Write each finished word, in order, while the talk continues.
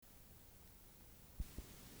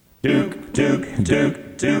Duke, Duke,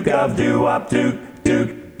 Duke, Duke of doo-wop, Duke,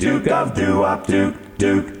 Duke, Duke of doo-wop, Duke,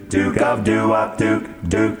 Duke, Duke of doo-wop, Duke,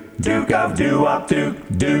 Duke, Duke of doo-wop, Duke,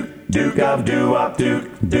 Duke, Duke of doo-wop,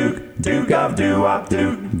 Duke, Duke, Duke of doo-wop,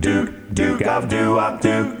 Duke, Duke, Duke of doo-wop,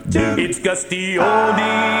 Duke, Duke. It's Gusty Oldie,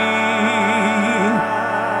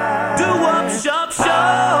 doo-wop shop show.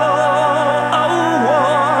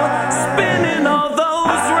 Spinning all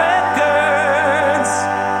those records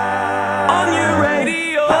on your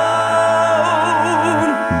radio.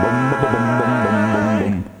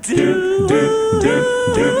 Duke, Duke,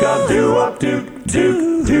 Duke, Duke of doo-wop, Duke,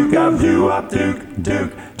 Duke, Duke of doo-wop, Duke,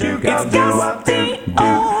 Duke, Duke of doo-wop, Duke,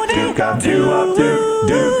 Duke of doo-wop, Duke,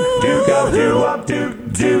 Duke of doo-wop, Duke,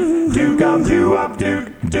 Duke of doo-wop, Duke,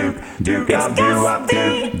 Duke of doo-wop,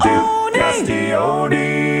 Duke, Gusty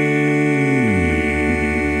Oldie.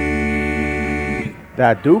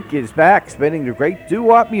 That Duke is back, spinning the great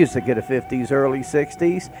doo-wop music of the 50s, early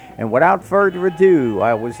 60s. And without further ado,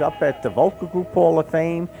 I was up at the Vocal Group Hall of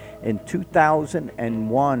Fame in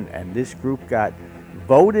 2001, and this group got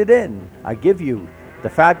voted in. I give you the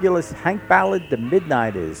fabulous Hank Ballard, The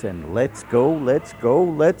Midnighters, and let's go, let's go,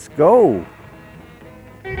 let's go.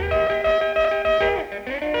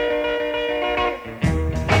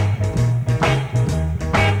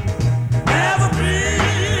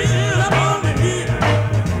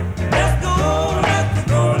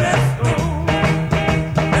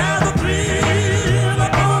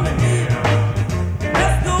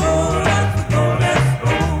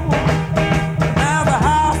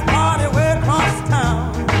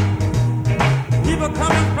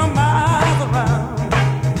 Coming from miles around.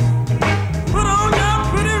 Put on your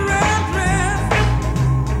pretty red dress.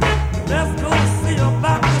 Let's go see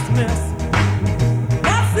about this mess.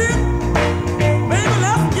 That's it, baby,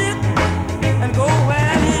 let's get and go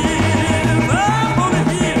where it is. Up on the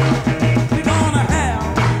hill, we're gonna have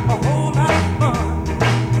a whole lot of fun.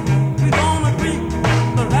 We're gonna greet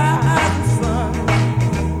the rising sun.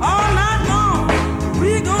 All night long,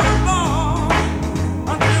 we're gonna ball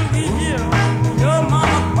until we hear your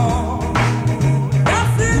mama call.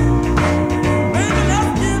 That's it, baby,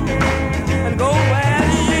 let's get and go where it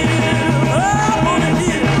is. Up on the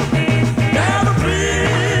hill, down the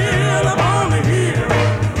thrill up on the hill.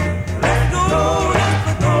 Let's go,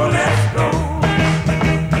 let's go, let's go.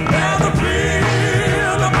 Down the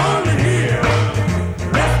thrill up on the hill.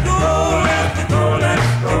 Let's go, let's go, let's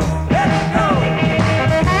go. Let's go.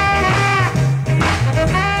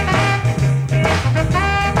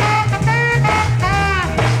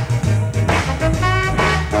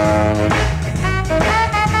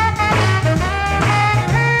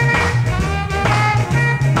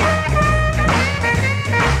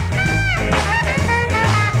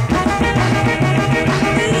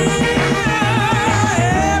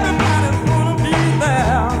 Everybody's gonna be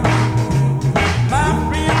there, my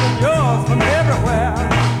friends and yours from everywhere.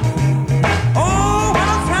 Oh, what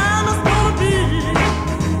a time it's gonna be.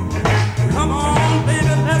 Come on,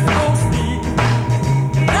 baby, let's go see.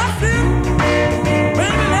 That's it,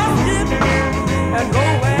 baby, let's get and go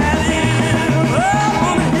where it is. Up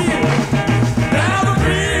on the hill, down the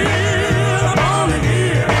thrill, up on the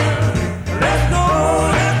hill. Let's go,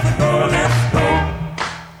 let's go, let's go.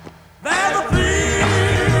 There's a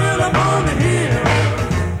thrill up on the hill.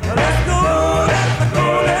 Let's go, let's go,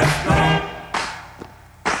 let's go.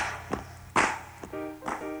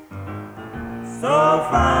 So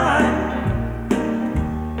fine,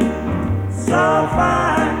 so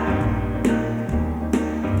fine,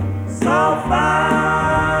 so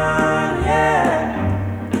fine, yeah.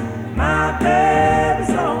 My baby's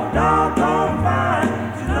so doggone fine.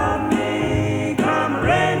 She loves me, come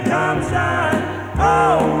rain, come shine.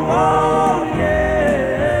 Oh, oh,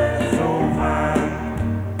 yeah, so fine.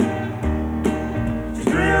 She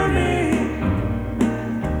thrilled me,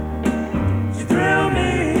 she thrilled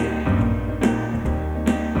me,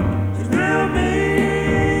 she thrilled me,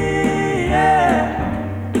 yeah.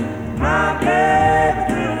 My baby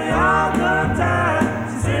thrilled me all the time.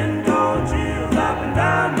 She sent cold chills up and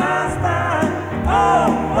down my spine. Oh,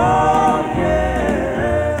 oh,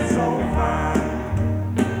 yeah, so fine.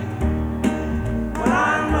 Well, I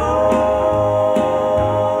know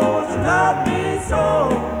she loved me so.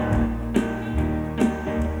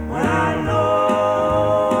 Well, I know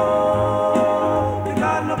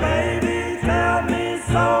because my baby tell me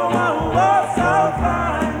so. Oh, oh, so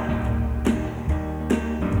fine,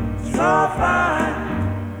 so fine,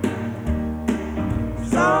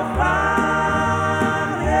 so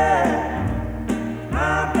fine, yeah.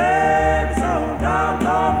 My baby so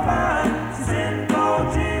doggone fine. She sent cold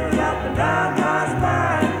chills up and down my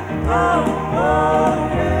spine. Oh, oh,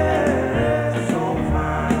 yeah, so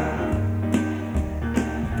fine.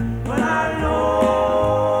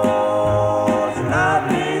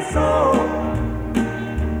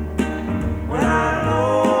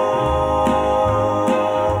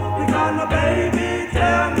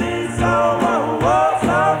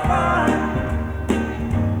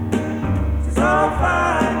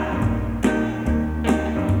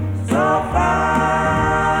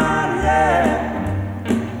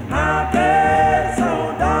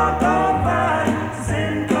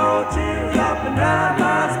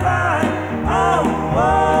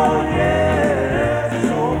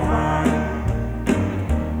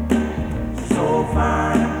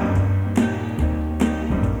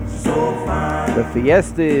 The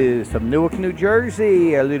Fiestas from Newark, New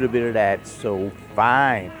Jersey. A little bit of that So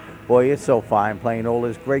Fine. Boy, it's so fine playing all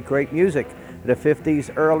this great, great music. The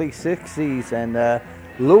 50s, early 60s. And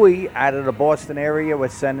Louis out of the Boston area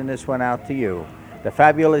was sending this one out to you. The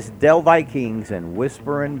fabulous Del Vikings and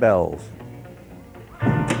Whispering Bells.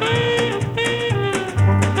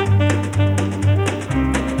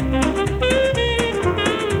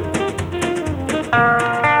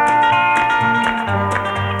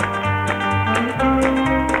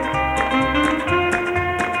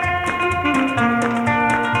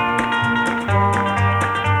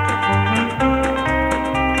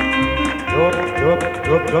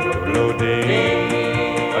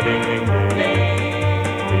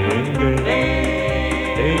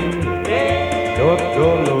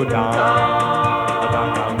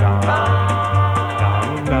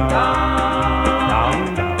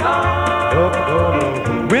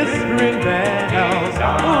 Whispering bells,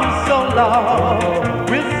 oh so long.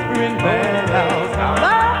 Whispering bells,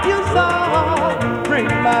 like you saw. Bring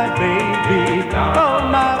my baby, oh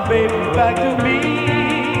my baby, back to me.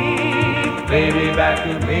 Baby, back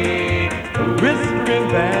to me. Whispering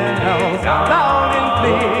bells, loud and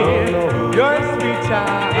clear. Your sweet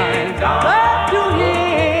chimes, glad to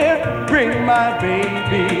hear. Bring my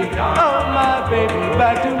baby, oh my baby,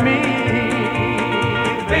 back to me.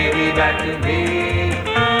 Baby, back to me.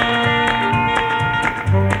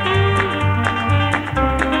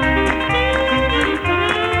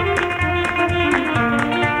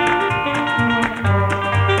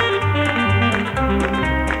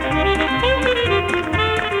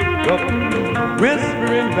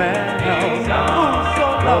 Whispering bells, oh so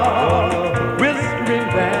low. Whispering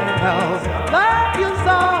bells, like you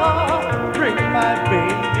saw. Bring my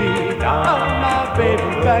baby, oh my baby,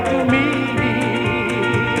 back to me.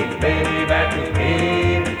 Baby, back to me.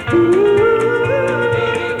 Ooh,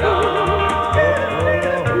 baby gone.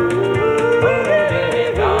 Baby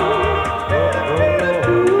gone.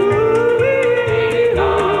 Baby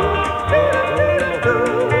gone.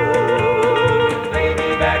 Baby,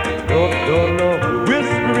 back to me.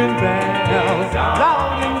 Whispering bells,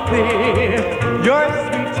 loud and clear. Your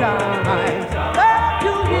sweet chimes, glad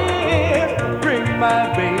to hear. Bring my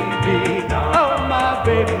baby, oh my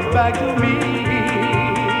baby, back to me.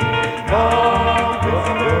 Oh,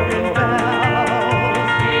 whispering bells,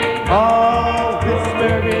 oh,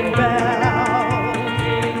 whispering bells,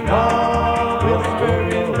 oh,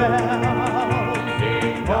 whispering bells,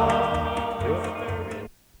 oh,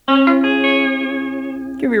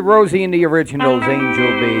 whispering. Give me Rosie and the Originals,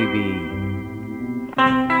 Angel Baby.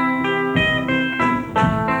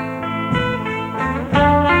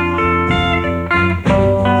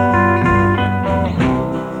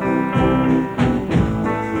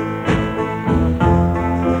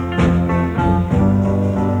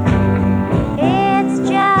 It's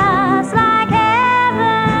just like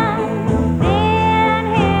heaven being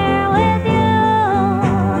here with you.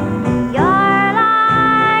 You're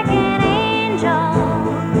like an angel,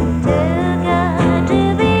 too good to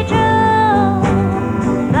be true.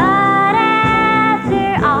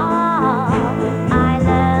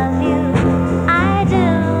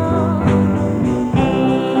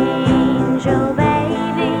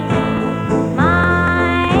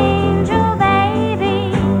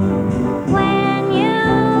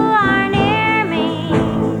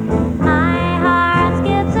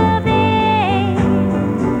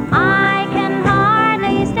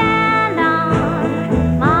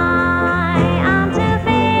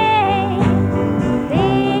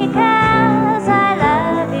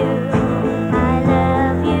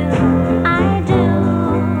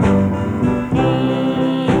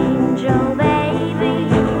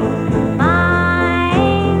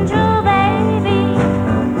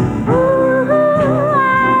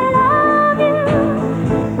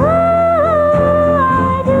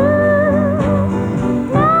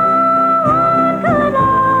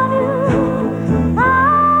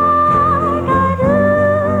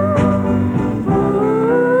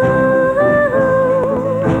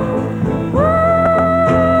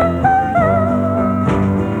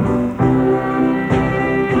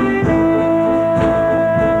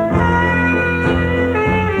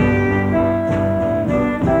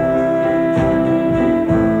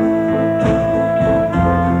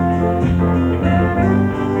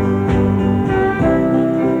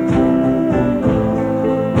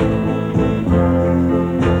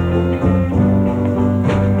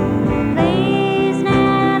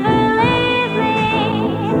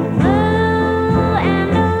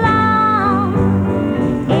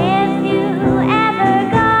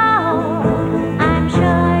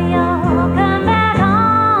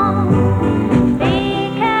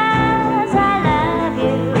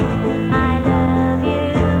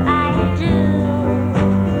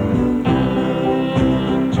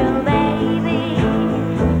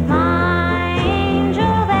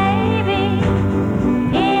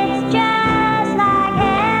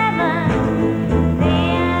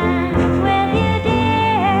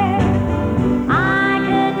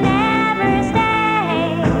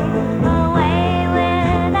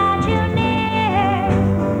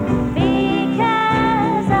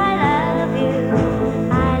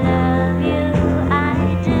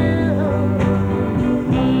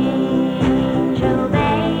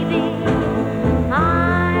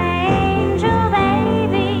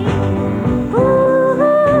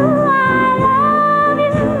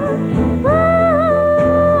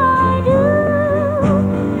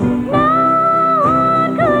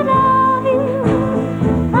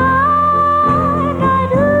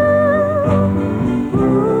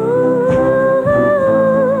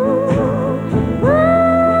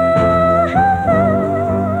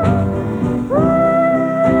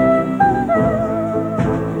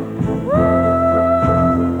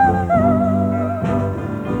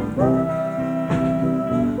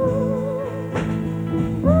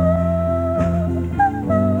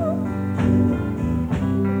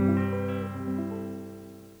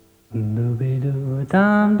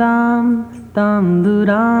 dum dum dum doo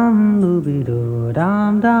dum dooby doo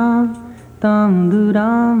dum dum dum doo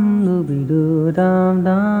dum dooby doo dum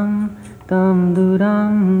dum dum doo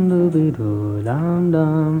dum dooby doo dum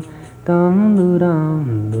dum dum doo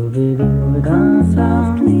dum dooby doo dum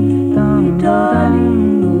softly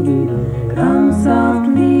darling dooby doo come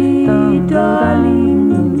softly darling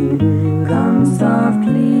dooby doo come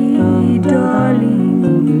softly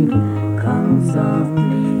darling come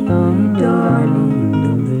softly darling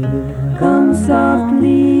come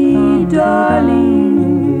softly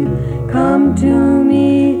darling come to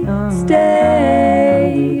me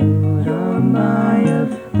stay you're my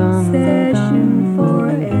obsession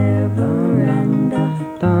forever and a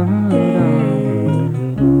day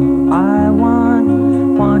I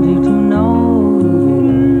want you to know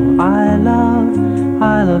I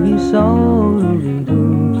love you so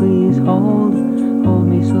please hold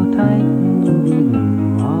me so tight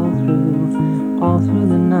all through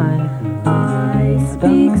the night I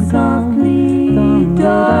speak softly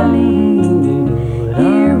darling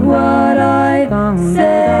hear what I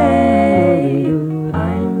say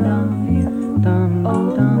I love you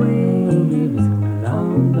always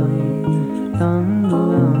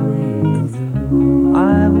always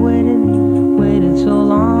I've waited so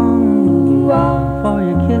long for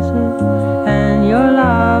your kisses and your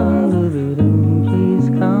love please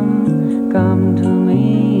come to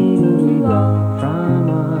me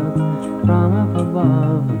from up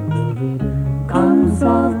above come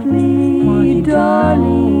softly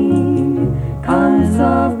darling come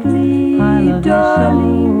softly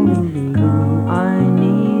darling I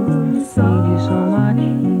need you so much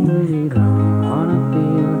wanna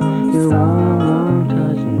feel your warm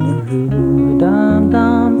touch dum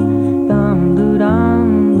dum dum doo dum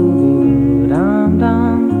doo dum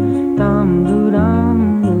dum dum doo dum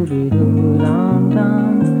doo dum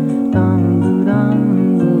dum dum doo dum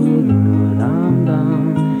doo dum dum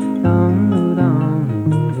dum doo dum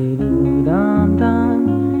doo dum dum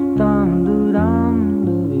dum doo dum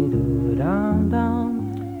doo dum dum.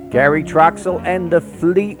 Gary Troxel and the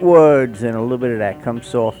Fleetwoods, and a little bit of that Come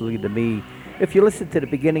Softly to Me. If you listen to the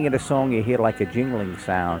beginning of the song, you hear like a jingling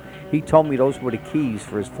sound. He told me those were the keys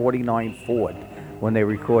for his 49 Ford when they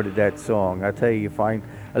recorded that song. I tell you, you find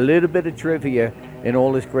a little bit of trivia in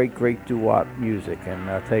all this great doo-wop music, and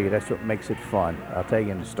I'll tell you, that's what makes it fun. I'll tell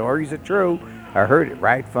you, and the stories are true. I heard it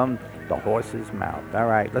right from the horse's mouth. All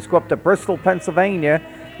right, let's go up to Bristol, Pennsylvania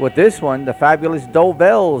with this one, the fabulous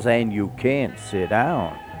Dovells, and You Can't Sit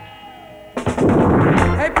Down.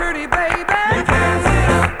 Hey, pretty baby,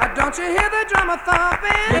 don't you hear the drummer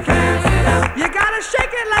thumping? You gotta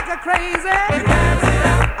shake it like a crazy,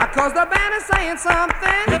 cause the band is saying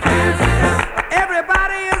something.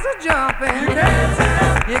 Everybody is a jumping.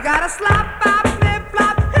 You gotta slop, bop, flip,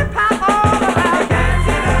 flop, hip hop all around.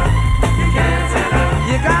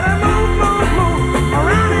 You gotta move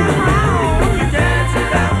around and around.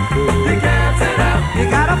 You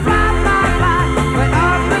gotta fly, way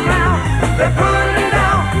off the ground. They're pulling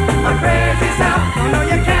down a crazy sound. No,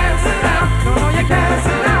 you can't sit down. No, you can't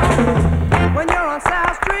sit down. When you're on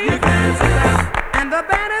South Street, you can't sit down. And the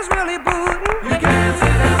band is really booting. You can't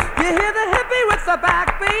sit down. You hear the hippie with the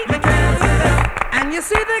backbeat. You can't sit down. And you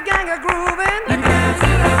see the gang a grooving. You can't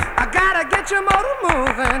sit down. I gotta get your motor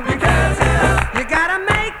moving. You can't sit down. You gotta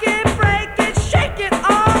make it, break it, shake it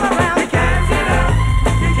all around. You can't sit down.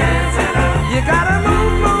 You can't sit down. You gotta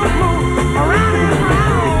move around and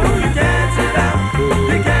around. You can't sit down.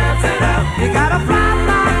 You can't sit down. You gotta fly,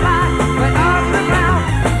 way off the ground.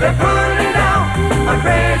 They're pulling down a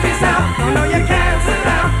crazy sound. No, you can't sit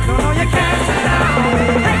down. No, you can't sit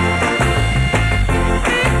down. Hey.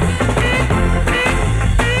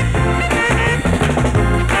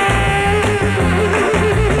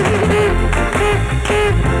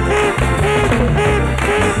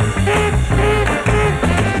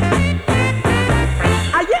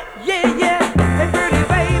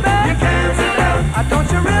 Don't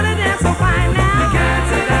you really dance so fine now? You can't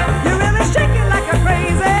sit down. You really shake it like a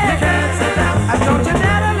crazy. You can't sit down. Don't you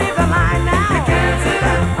dare to leave the line now? You can't sit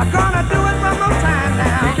down. I'm gonna do it one more time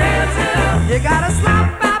now. You can't sit down. You gotta slop,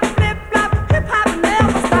 bop, flip, flop, hip hop,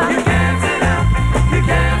 never stop. You can't sit down. You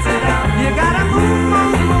can't sit down. You gotta move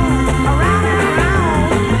around and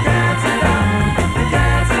around. You can't sit down. You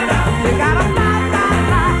can't sit down. You gotta fly,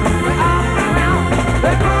 way off the ground.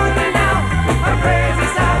 They're pulling down a crazy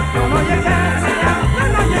sound. No, you can't sit down.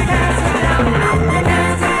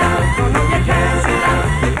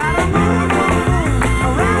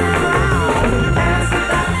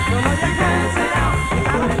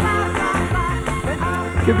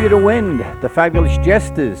 Give you the wind, the fabulous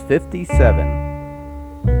Jesters, 57.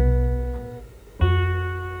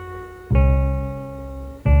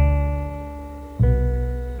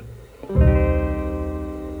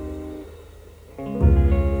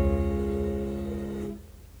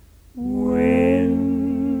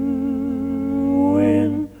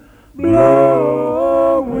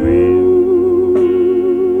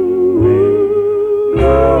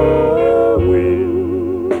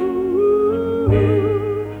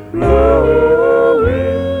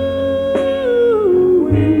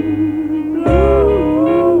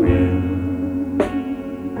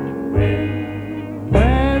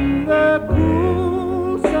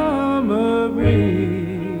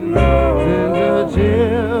 breeze sends a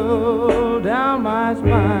chill down my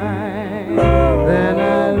spine. Then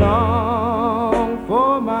I long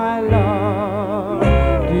for my love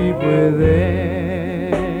deep within.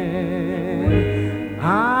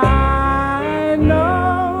 I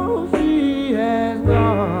know she has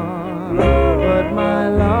gone, but my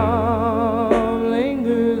love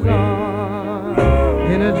lingers on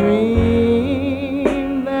in a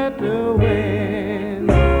dream that the wind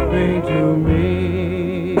brings to me.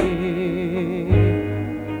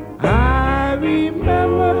 I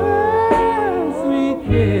remember her sweet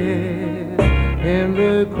kiss in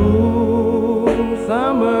the cool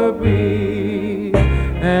summer breeze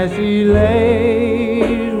as she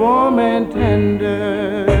lays warm and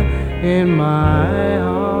tender in my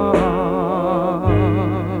arms.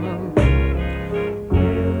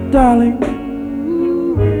 Darling,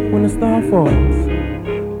 when the star falls,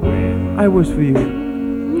 I wish for you.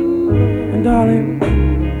 And darling,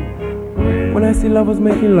 when I see lovers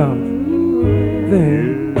making love,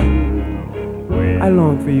 then I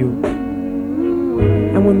long for you.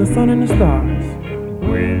 And when the sun and the stars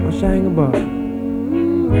are shining above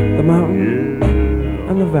the mountain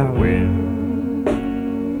and the valley,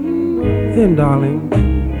 then darling,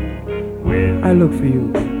 I look for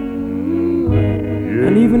you.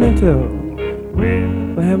 And even until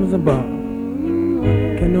the heavens above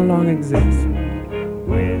can no longer exist,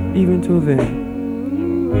 even till then,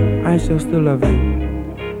 I shall still love you.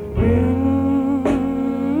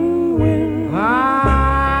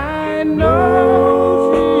 I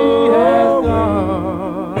know she has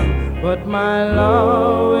gone, but my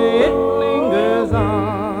love, it lingers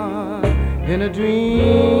on in a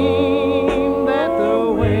dream that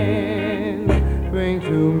the wind brings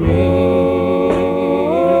to me.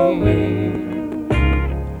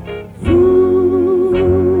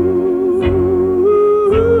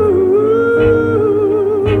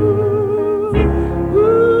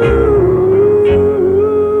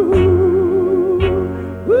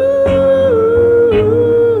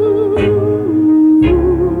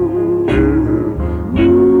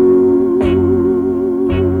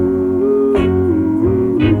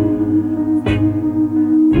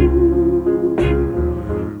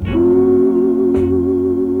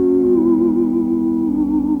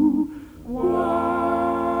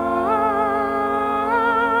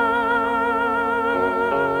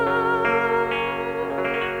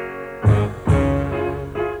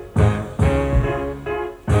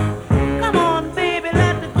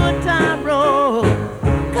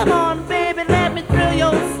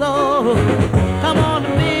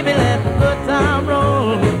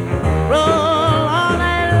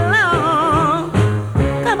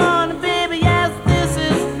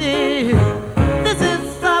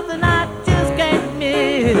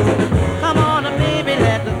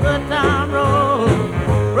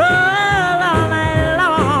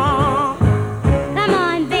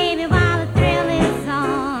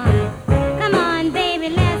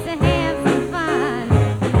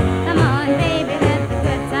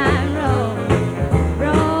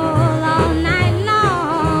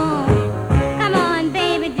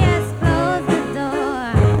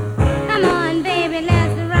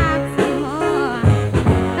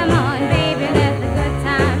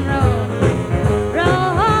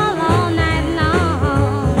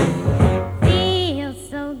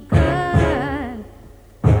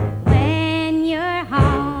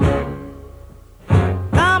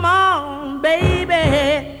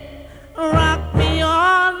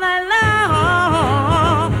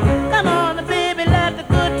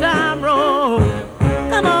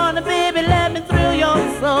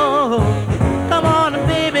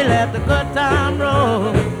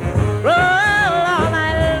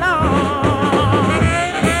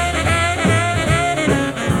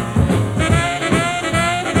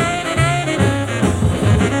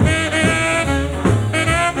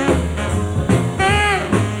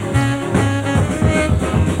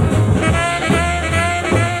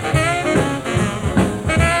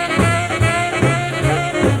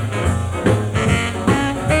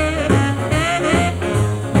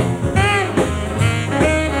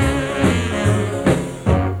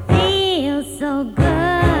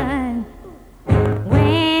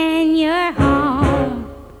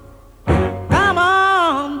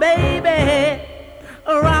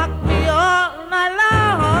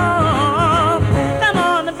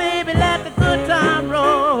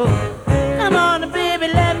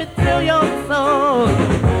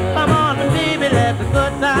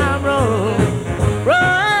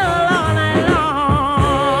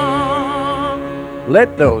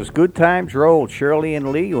 Let Those Good Times Roll, Shirley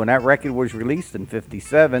and Lee. When that record was released in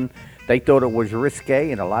 57, they thought it was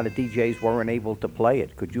risque, and a lot of DJs weren't able to play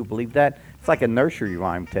it. Could you believe that? It's like a nursery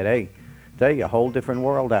rhyme today. Tell you, a whole different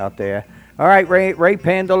world out there. All right, Ray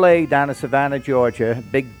Pandolay down in Savannah, Georgia.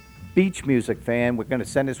 Big beach music fan. We're going to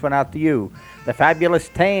send this one out to you. The Fabulous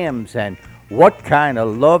Tams and What Kind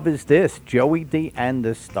of Love Is This? Joey D and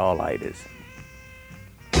the Starlighters.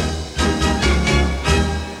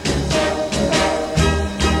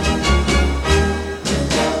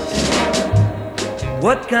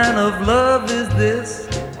 What kind of love is this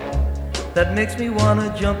that makes me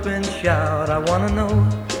wanna jump and shout? I wanna know,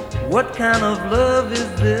 what kind of love is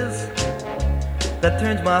this that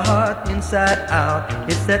turns my heart inside out?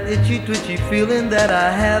 It's that itchy twitchy feeling that I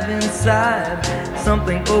have inside,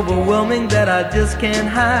 something overwhelming that I just can't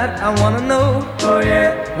hide. I wanna know, oh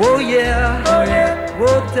yeah, oh yeah, oh yeah,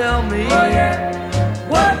 oh tell me, oh yeah,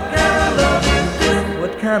 what kind of love is this?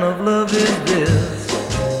 What kind of love is this?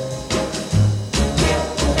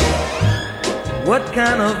 What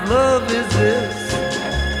kind of love is this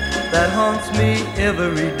that haunts me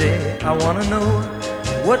every day? I wanna know,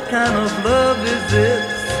 what kind of love is this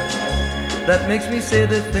that makes me say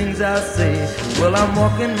the things I say? Well, I'm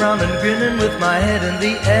walking round and grinning with my head in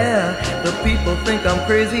the air. The people think I'm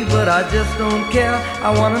crazy, but I just don't care. I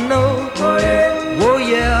wanna know, oh yeah, oh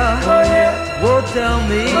yeah, oh yeah, oh tell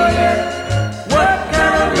me, oh yeah, what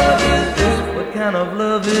kind of love is this? What kind of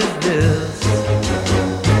love is this?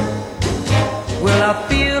 Well, I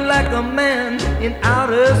feel like a man in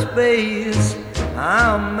outer space.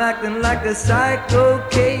 I'm acting like a psycho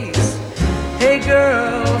case. Hey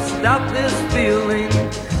girl, stop this feeling.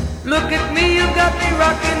 Look at me, you got me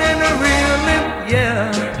rocking and a reeling.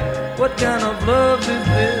 Yeah, what kind of love is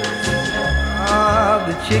this? Ah,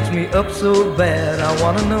 that shakes me up so bad. I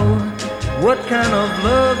wanna know, what kind of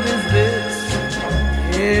love is this?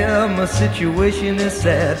 Yeah, my situation is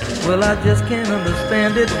sad. Well, I just can't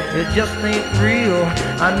understand it. It just ain't real.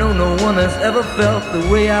 I know no one has ever felt the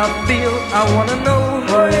way I feel. I wanna know,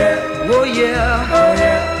 oh yeah, oh yeah, oh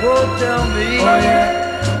yeah, oh tell me, oh yeah,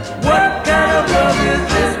 what kind of love is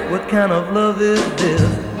this? What kind of love is this?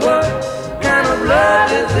 What kind of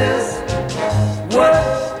love is this? What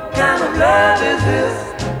kind of love is this?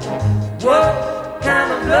 What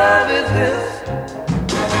kind of love is this?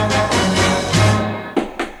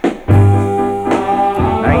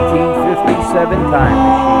 1957 Time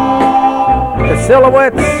Machine. The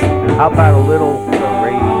Silhouettes. How about a little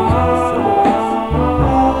Parade of Silhouettes?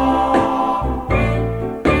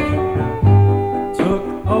 Took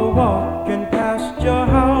a walk and past your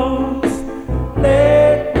house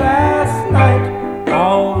late last night.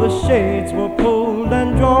 All the shades were pulled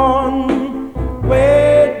and drawn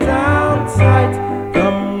way down tight.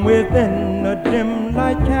 From within a dim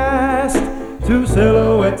light cast two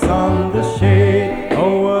silhouettes on the shade.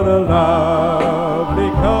 Oh, what a lovely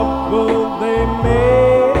couple they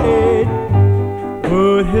made.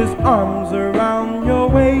 Put his arms around your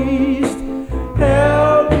waist,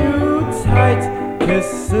 held you tight,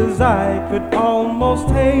 kisses I could almost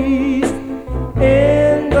taste.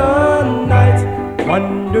 In the night,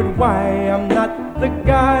 wondered why I'm not the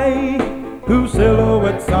guy whose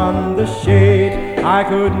silhouette's on the shade. I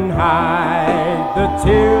couldn't hide the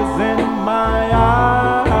tears in my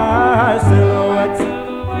eyes. Silhouette,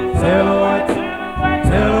 silhouette,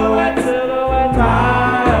 silhouette, silhouette,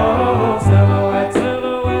 oh, silhouette,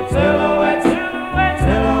 silhouette, silhouette,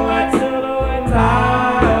 silhouette, silhouette, oh.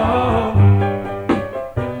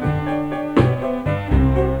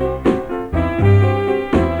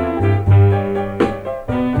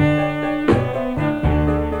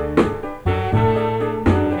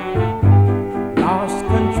 Lost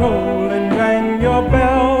control and rang your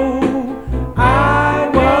bell. I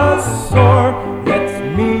was sore.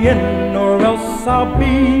 Let me in or else I'll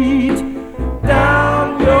beat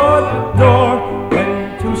down your door.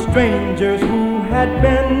 When two strangers who had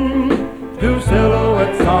been two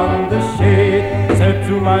silhouettes on the shade said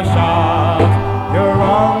to my shock, you're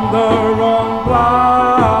on the wrong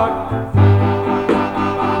block.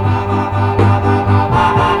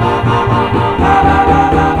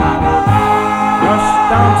 Rushed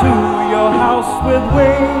down to your house with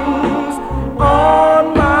wings on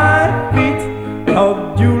my feet.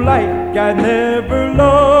 Loved you like I never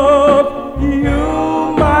loved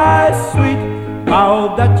you, my sweet.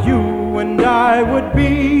 Vowed that you and I would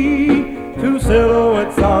be two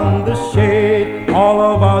silhouettes on the shade. All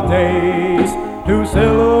of our days, two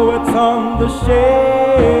silhouettes on the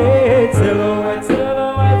shade. Silhouette,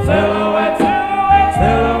 silhouette, silhouette,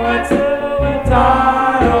 silhouette, silhouette, silhouette.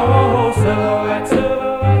 Oh, silhouette,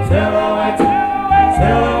 silhouette, silhouette,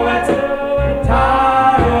 silhouette, silhouette.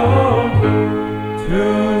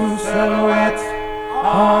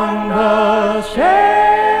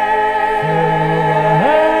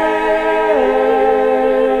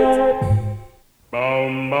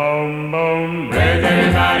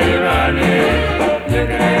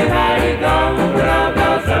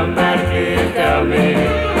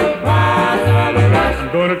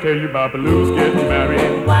 tell you Babaloo's getting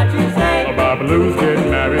married. What you say? Babaloo's getting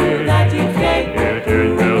married. That you say? Yeah, they tell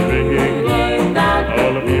you bells ringing.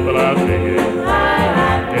 All the people are singing.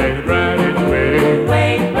 Yeah, the bride is waiting.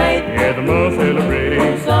 Wait, Yeah, the more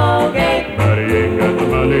celebrating. so gay. But he ain't got the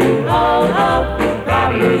money. Oh,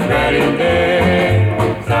 Babaloo's wedding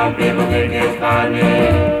day. Some people think it's funny.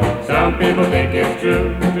 Some people think it's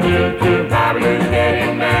true. Babaloo's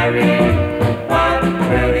getting married. What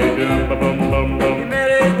will he do? He met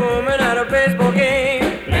his woman at a baseball game.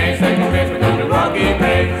 Playing second base with a Milwaukee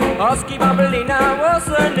Braves. Husky Babylina was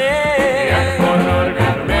her name. Yeah, for an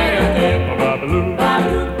autograph and made a tape. Babaloo,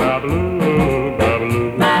 Babaloo, Babaloo,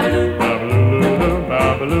 Babaloo, Babaloo,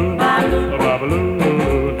 Babaloo,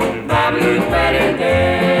 Babaloo, Babaloo's wedding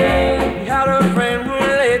day. He had a friend who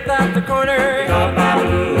lived at the corner.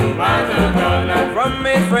 Babaloo, was a donor. From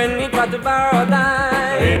his friend he tried to borrow a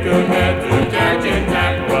dime. He could get to church in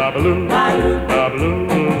time. Babaloo, Babaloo, Babaloo,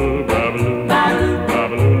 Babaloo,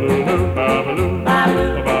 Babaloo, Babaloo,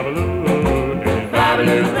 Babaloo,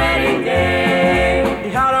 Babaloo's wedding day. He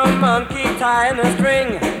had a monkey tying a string.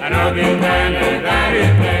 An organ band and that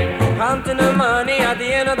is playing. Counting the money at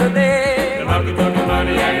the end of the day. The monkey took his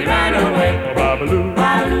money and he ran away. Babaloo,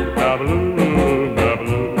 Babaloo, Babaloo,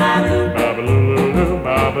 Babaloo, Babaloo,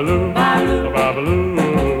 Babaloo, Babaloo,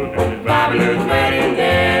 Babaloo's wedding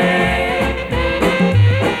day.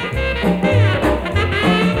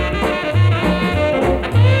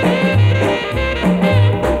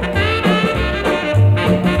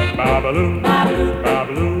 Babaloo, Babaloo,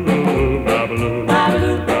 Babaloo, Babaloo,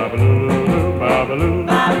 Babaloo, Babaloo,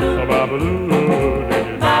 Babaloo,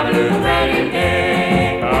 Babaloo's wedding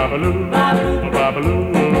day. Babaloo, Babaloo, Babaloo,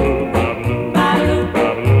 Babaloo,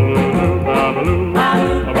 Babaloo,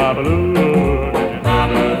 Babaloo,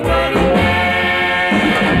 Babaloo's wedding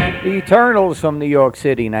day. The Eternals from New York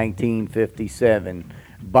City, 1957.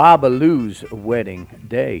 Babaloo's Wedding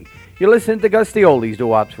Day. You're listening to Gus the Oldies, the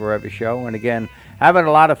Wops Forever Show. And again, having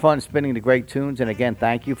a lot of fun spinning the great tunes. And again,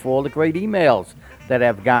 thank you for all the great emails that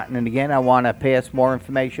I've gotten. And again, I want to pass more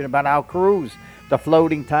information about our cruise, the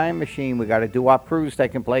Floating Time Machine. We got a doo-wop cruise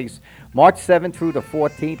taking place March 7th through the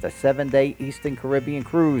 14th, a 7-day Eastern Caribbean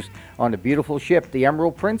cruise on the beautiful ship, the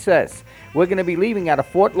Emerald Princess. We're going to be leaving out of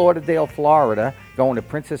Fort Lauderdale, Florida, going to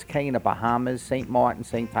Princess Cay in the Bahamas, St. Martin,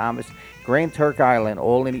 St. Thomas, Grand Turk Island,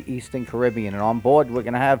 all in the Eastern Caribbean. And on board, we're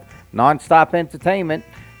going to have nonstop entertainment.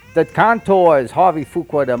 The Contours, Harvey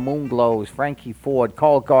Fuqua, the Moonglows, Frankie Ford,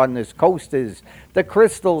 Carl Gardner's Coasters, the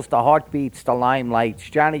Crystals, the Heartbeats, the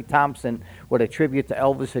Limelights, Johnny Thompson with a tribute to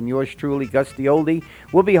Elvis, and yours truly, Gus the Oldie.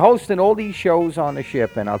 We'll be hosting all these shows on the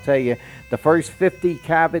ship, and I'll tell you, the first 50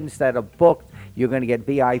 cabins that are booked, you're going to get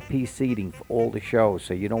VIP seating for all the shows,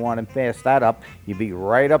 so you don't want to pass that up. You'll be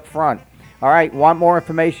right up front. All right, want more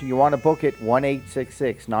information? You want to book it?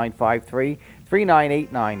 1-866-953-3989.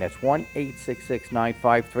 That's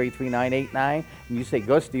 1-866-953-3989. And you say,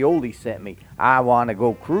 Gus the Oldie sent me. I want to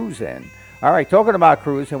go cruising. All right, talking about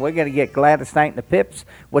cruising, we're going to get Gladys Knight and the Pips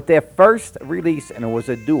with their first release, and it was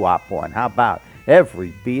a doo-wop one. How about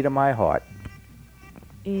Every Beat of My Heart?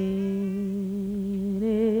 In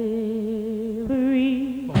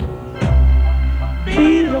every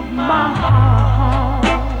beat of my heart,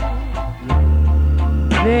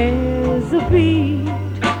 there's a beat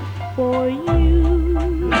for you.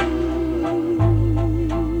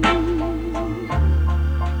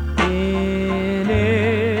 In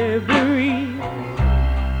every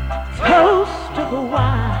toast of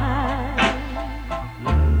wine,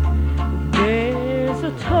 there's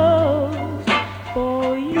a toast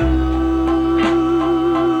for you.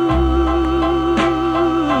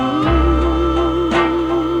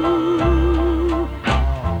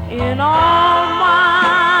 In all my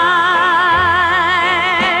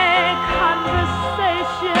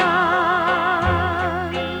conversation,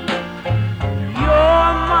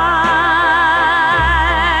 you're my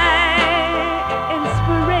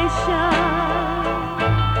inspiration.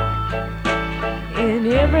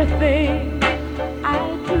 In everything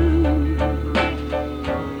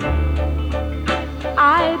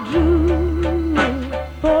I do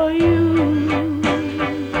for you.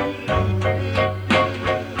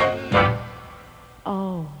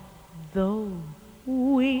 Although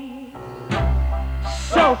we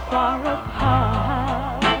so far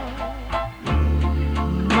apart,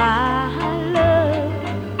 my love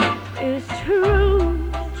is true,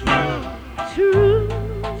 true, true.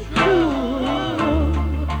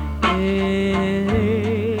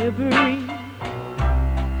 Every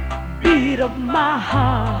beat of my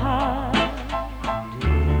heart,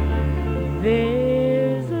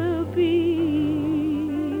 there's a beat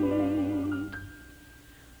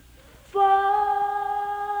for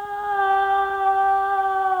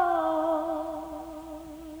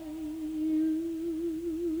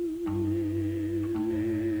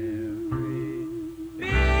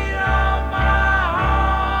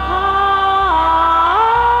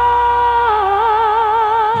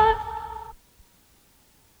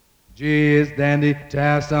Cheers, dandy, to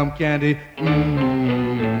have some candy.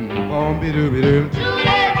 Boom-be-doo-be-doo.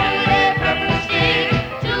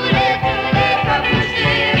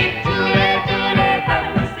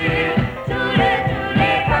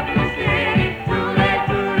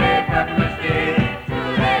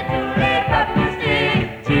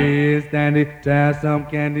 Cheers, dandy, to have some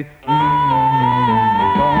candy. Boom-be-doo-be-doo.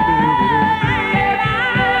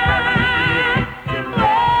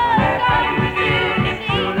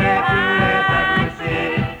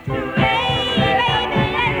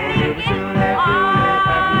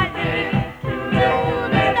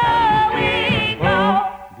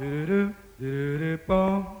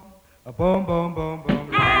 Boom, boom, boom, boom, boom.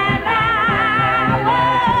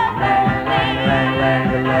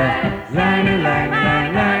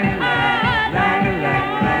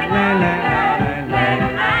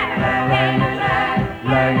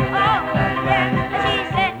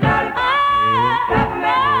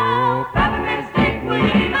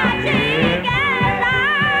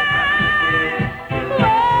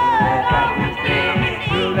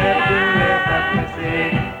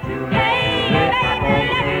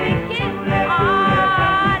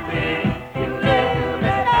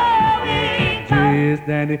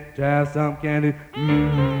 Dandy, to have some candy.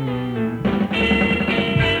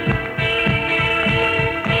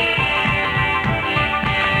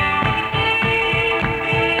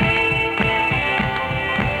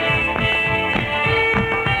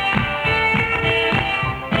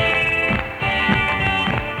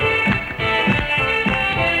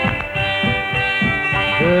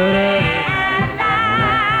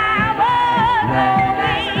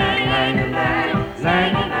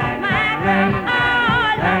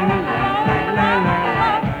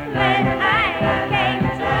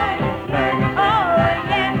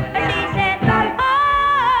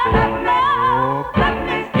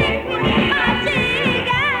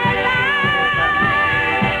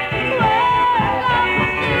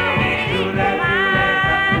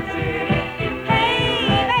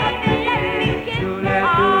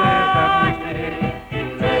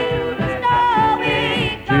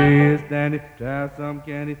 Dandy, to have some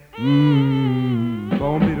candy.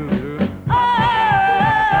 Boom-be-doo-doo.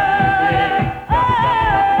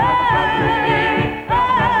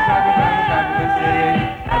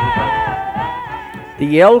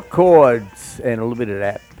 The L chords and a little bit of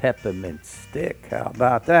that peppermint stick. How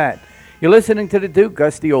about that? You're listening to the Duke,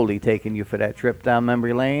 Gusty Oldie, taking you for that trip down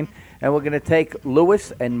memory lane. And we're going to take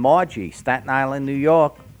Louis and Margie, Staten Island, New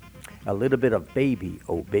York. A little bit of Baby,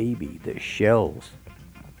 Oh Baby, the Shells.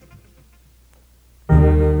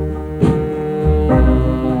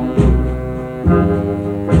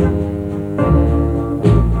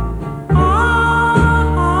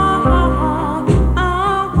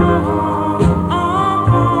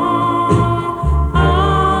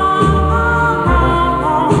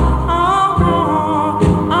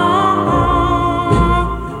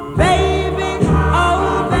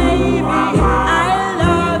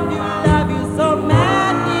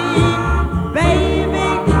 Baby,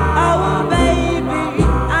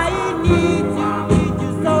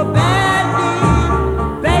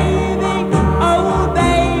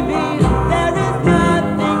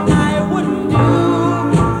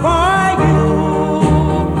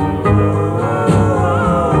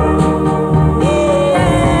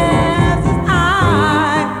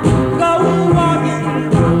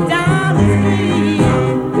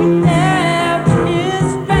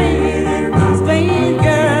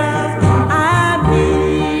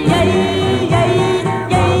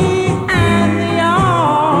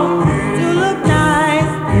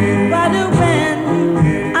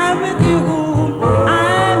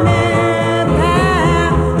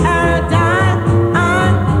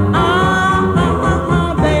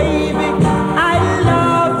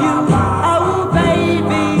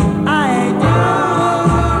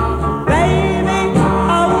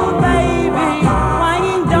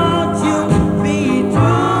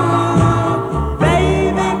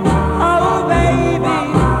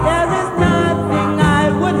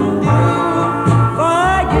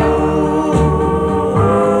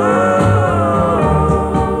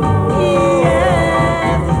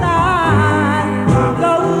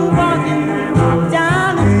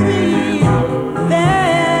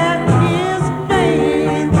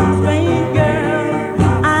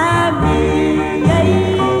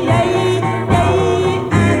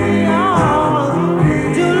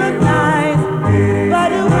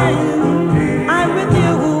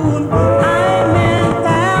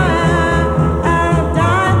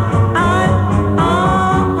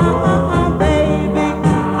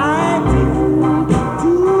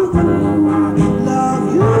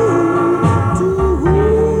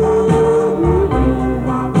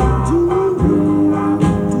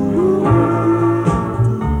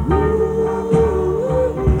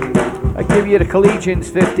 Collegians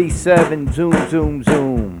 57, zoom, zoom,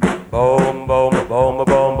 zoom. Boom, boom, boom, boom, boom,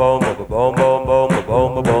 boom, boom, boom, boom,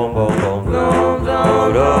 boom, boom, boom, boom. Zoom,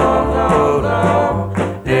 zoom, zoom, zoom,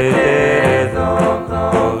 zoom. Did zoom,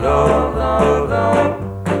 zoom, zoom, zoom,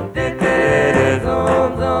 zoom. Did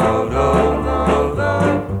zoom, zoom, zoom, zoom,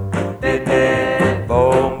 zoom. Did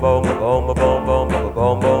boom, boom, boom, boom, boom, boom,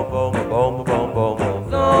 boom, boom, boom, boom, boom,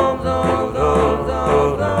 boom. Zoom, zoom, zoom,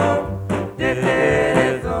 zoom, zoom. Did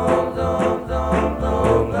zoom, zoom, zoom,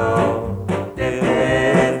 zoom, zoom.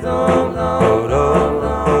 Did zoom, zoom, zoom,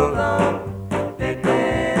 zoom, zoom. Did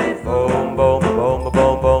boom, boom, boom,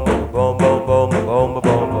 boom, boom, boom, boom, boom, boom, boom,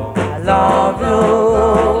 boom. I love you.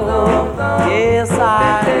 Yes,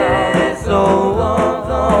 I love you so.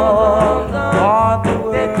 What the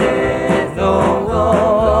world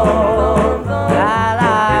knows that I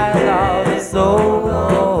love you so.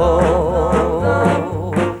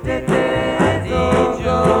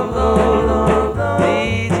 I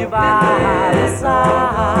need you by the side.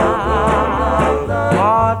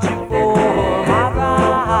 Want you for my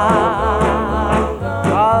ride,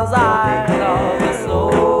 'cause I love you so.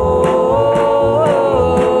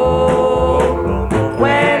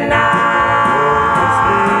 When I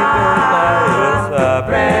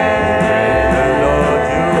pray, Lord,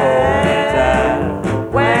 you hold me tight.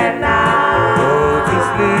 When I go to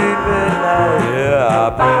sleep at night, yeah, I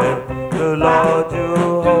pray, the Lord, you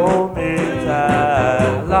hold me tight. I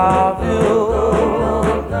love you,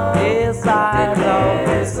 yes, I love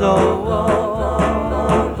you so.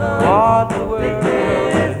 What the world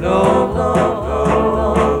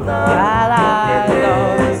knows that I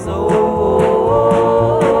love you so.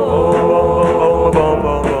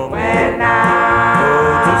 When I go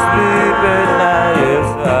to sleep at night, yes,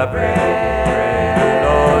 I pray,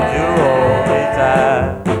 Lord, you hold me tight.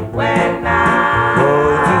 When I go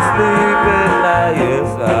to sleep at night,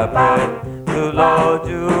 yes, I pray, the Lord,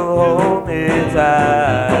 you hold me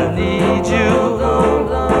tight. I need you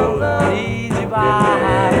by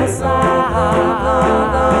my side.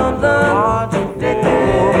 Want you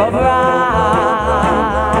for my bride,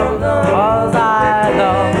 'cause I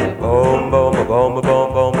love you. Boom, boom, boom,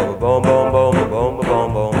 boom, boom, boom, boom, boom, boom, boom,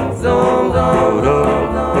 boom, boom. Zoom, zoom, zoom,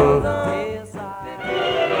 zoom. Yes,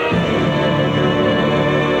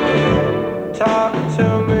 Talk to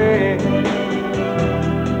me.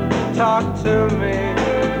 Talk to me.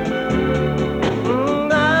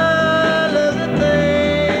 I love the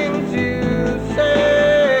things you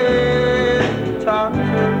say. Talk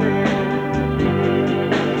to me.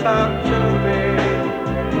 Talk to me.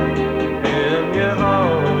 In your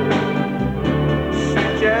own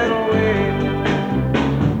sweet gentle way.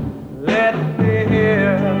 Let me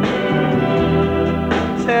hear.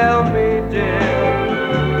 Tell me, dear.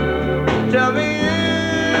 Tell me you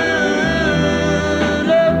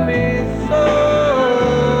love me so.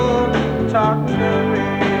 Talk to me.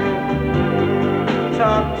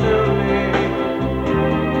 Talk to me.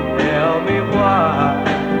 Tell me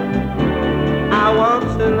why. I want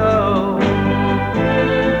to know.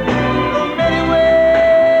 The many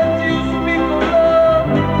ways you speak of love,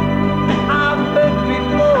 I've heard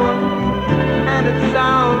before, and it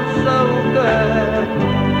sounds so good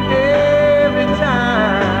every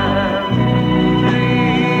time.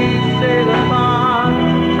 Please say the part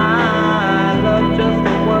I love just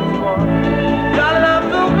once more. Darling, I'm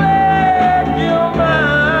so glad you're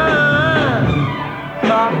mine.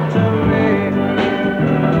 Talk to me.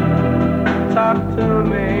 Talk to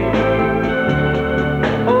me.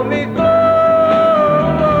 Hold me close,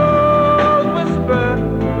 whisper,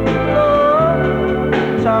 Lord.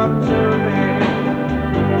 Talk to me.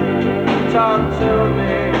 Talk to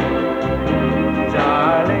me.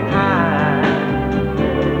 Darling,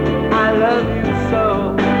 I love you so.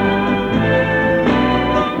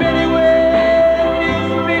 The many ways you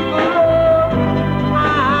speak of love,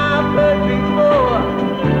 I've heard before,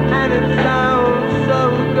 and it sounds so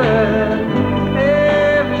good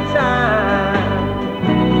every time.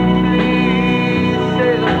 Please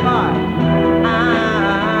say the part I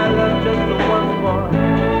love just the once more.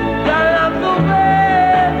 Darling, I'm so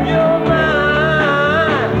glad you're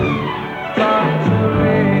mine. Talk to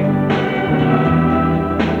me.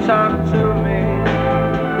 Talk to me.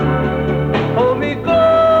 Hold me close,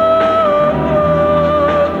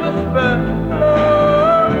 whisper,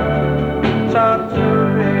 Lord. Talk to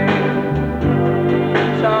me.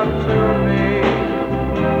 Talk to me.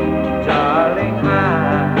 Darling,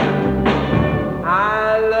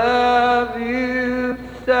 I love you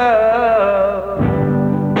so.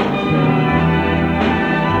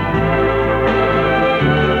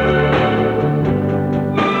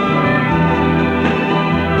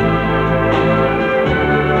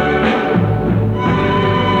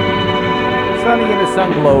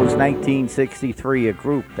 Sunglows 1963, a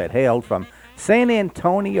group that hailed from San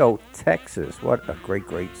Antonio, Texas. What a great,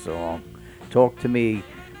 great song. Talk to Me.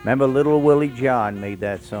 Remember Little Willie John made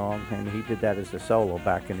that song, and he did that as a solo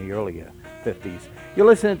back in the earlier 50s. You're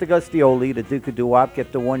listening to Gus the Oldie, the Duke of Doo-Wop.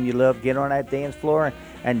 Get the one you love, get on that dance floor,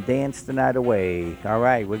 and dance the night away. All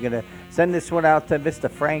right, we're going to send this one out to Mr.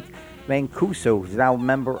 Frank Mancuso, who's now a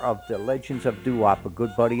member of the Legends of Doo-Wop, a good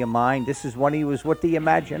buddy of mine. This is when he was with the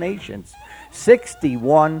Imaginations.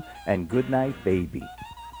 61 and Goodnight Baby.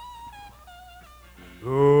 So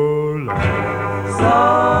long, So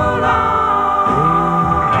long,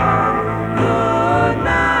 good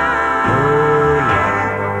night.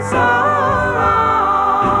 So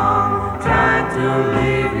long, time to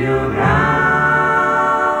leave you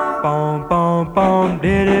now. boom, boom, boom,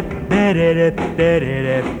 did it, did it, did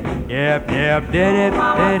it, yep, yep, did it,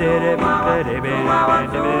 did it, did it,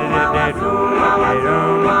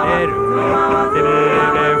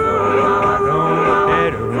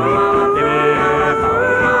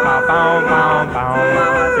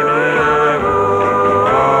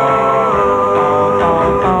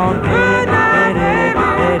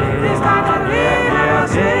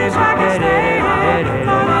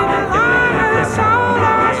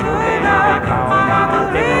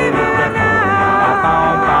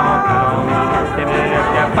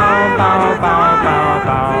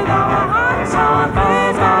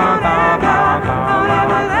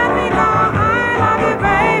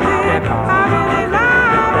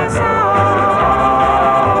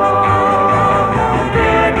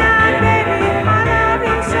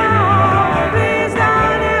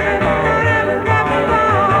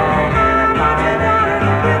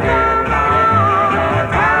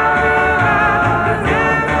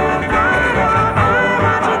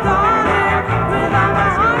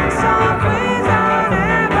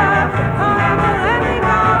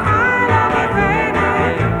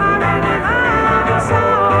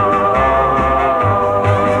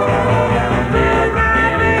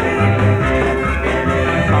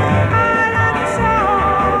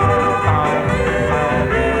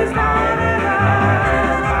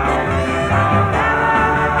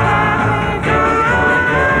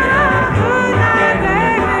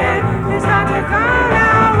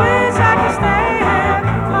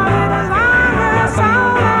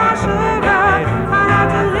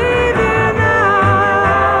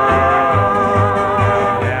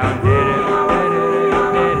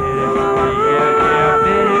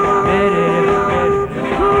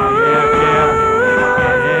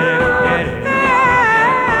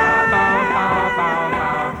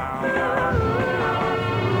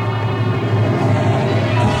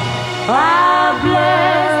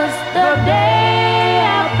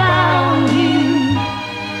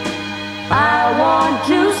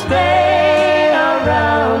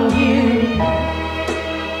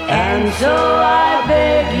 So I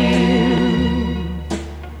beg you,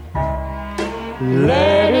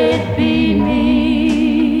 let it be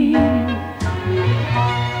me.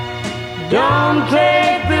 Don't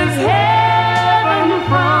take this heaven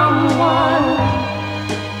from one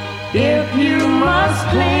if you must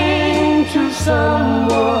cling to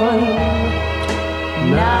someone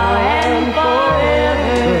now and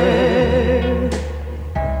forever.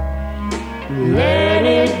 Let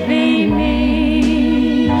it be me.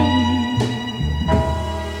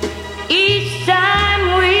 Each time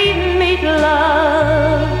we meet,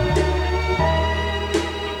 love,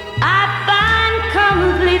 I find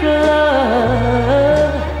complete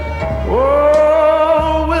love.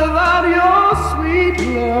 oh, without your sweet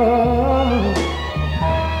love,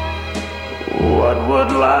 what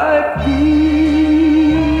would life be?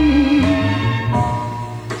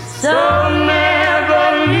 So never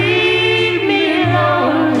leave me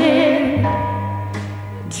lonely.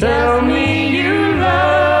 Tell me you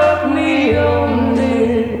love me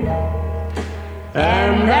only,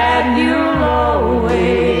 and that you'll always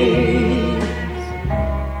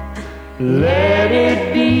let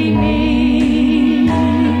it be me.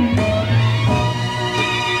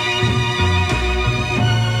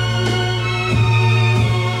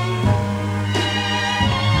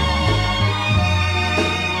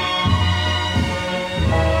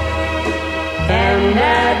 And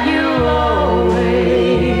that you'll always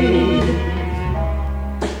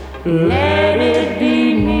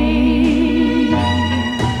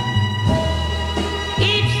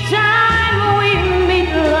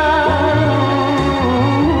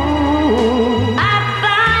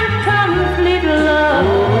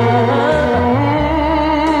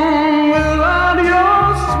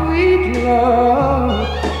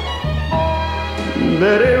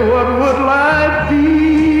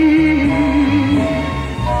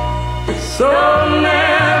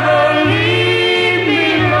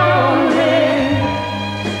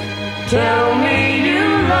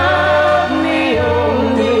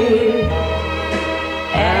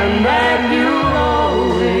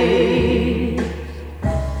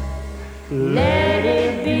let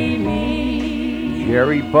it be me.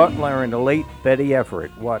 Jerry Butler and the late Betty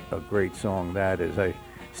Everett. What a great song that is. I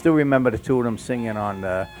still remember the two of them singing on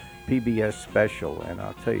the PBS special, and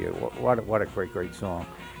I'll tell you, what a great song.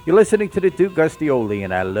 You're listening to the Duke Gusty Oldie,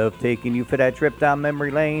 and I love taking you for that trip down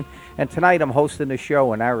memory lane. And tonight I'm hosting a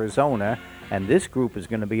show in Arizona, and this group is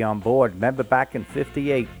going to be on board. Remember back in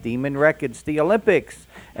 '58, Demon Records, the Olympics,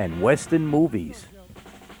 and Western movies.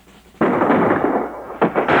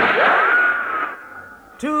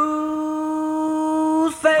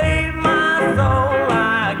 To save my soul,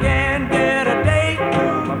 I can't get a date.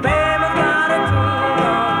 My baby's got a tune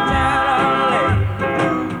on Channel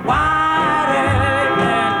 8. White and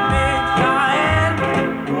big giant,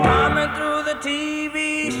 coming through the TV,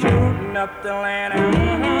 shooting up the land.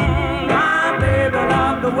 My baby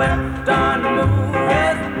loved the Western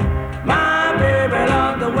movies. My baby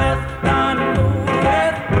loved the Western movies.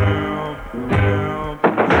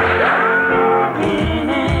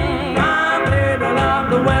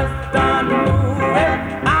 The Western movie.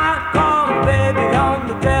 I call baby on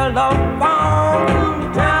the telephone,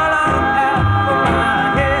 tell her half of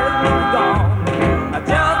my head is gone. I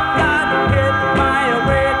just got hit by a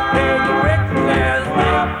great big brick. There's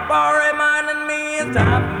for reminding me it's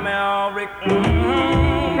time for Mel Rick.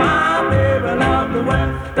 My baby loved the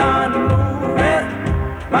Western movies.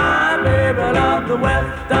 My baby loved the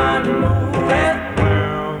Western movies.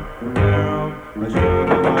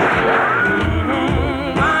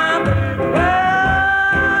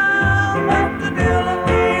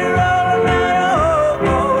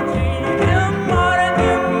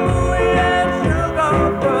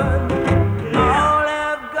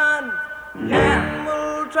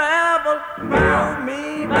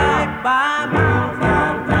 Bye, bye,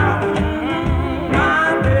 bye, bye. My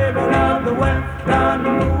baby loved the Western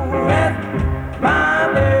movies. My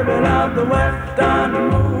baby loved the Western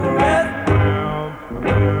movies.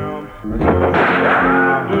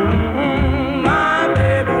 My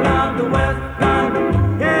baby loved the Western.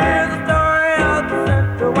 Here's the story of the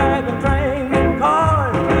Central Wagon Train and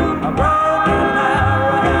cars. A broken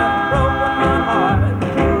arrow has broken my heart.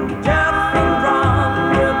 Jefferson drums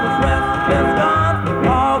with the restless guns.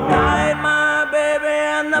 All died my baby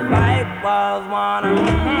and the fight was won.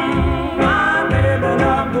 My baby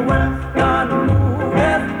loved the Western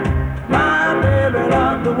movies. My baby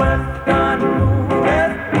loved the Western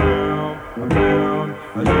movies.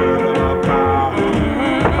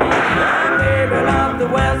 My baby loved the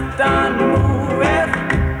Western movies.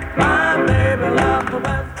 My baby loved the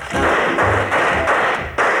Western.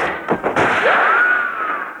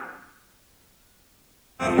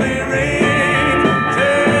 May rain,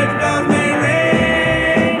 church bells may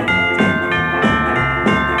ring.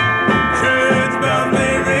 Church bells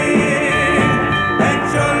may ring, and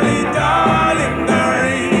surely, darling, the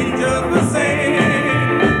angels will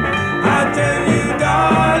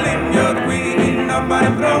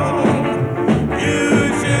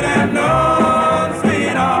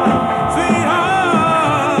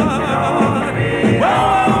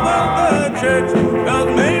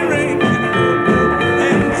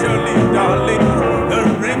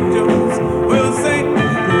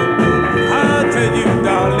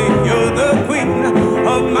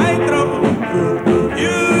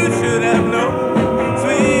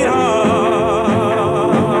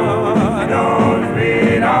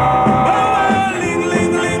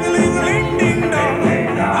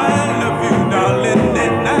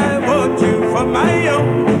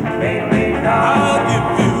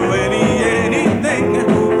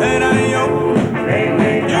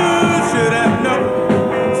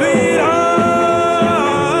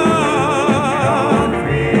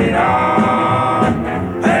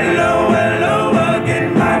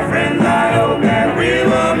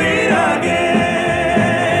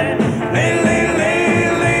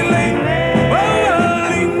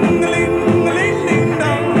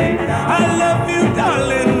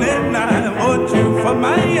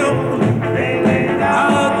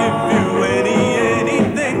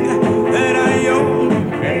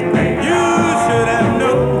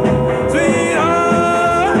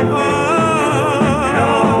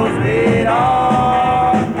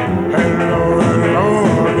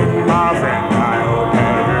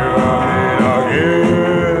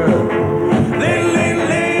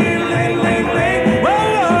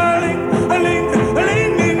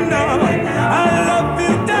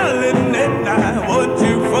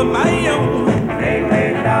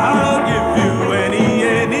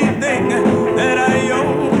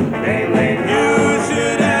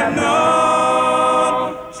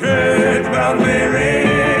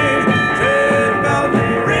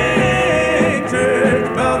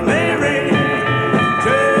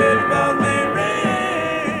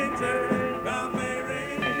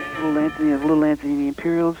Little Anthony and the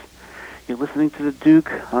Imperials. You're listening to the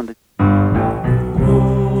Duke on the...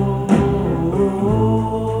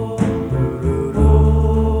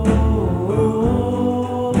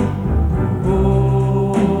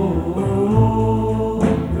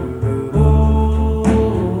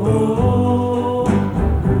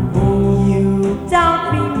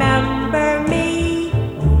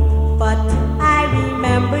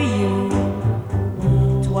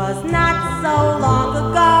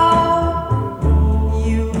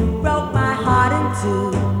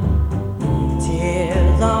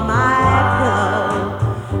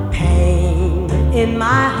 in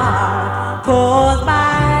my heart caused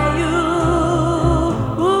by you.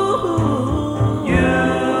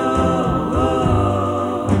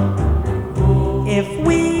 If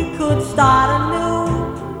we could start anew,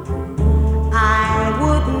 I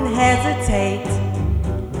wouldn't hesitate.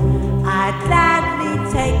 I'd gladly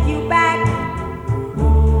take you back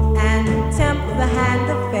and tempt the hand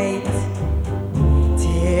of fate.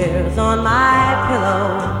 Tears on my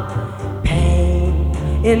pillow, pain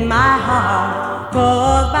in my heart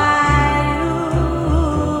caused by you.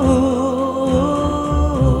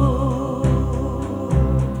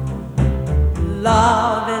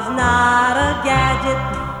 Love is not a gadget,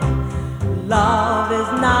 love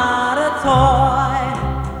is not a toy.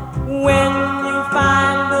 When you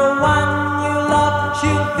find the one you love,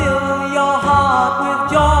 she'll fill your heart with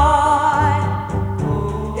joy.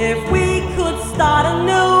 If we could start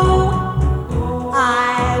anew,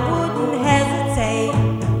 I wouldn't hesitate.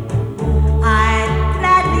 I'd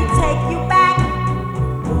gladly take you back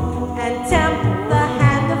and tempt the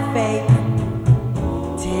hand of fate.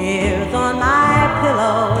 Tears on my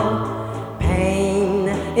pillow, pain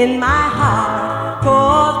in my heart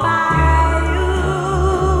caused by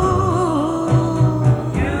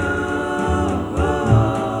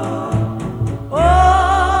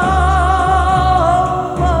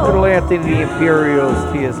Little Anthony the Imperials,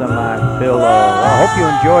 Tears on My Pillow. I hope you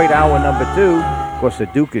enjoyed hour number 2. Of course, the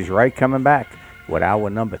Duke is right coming back with hour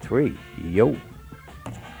number 3. Yo.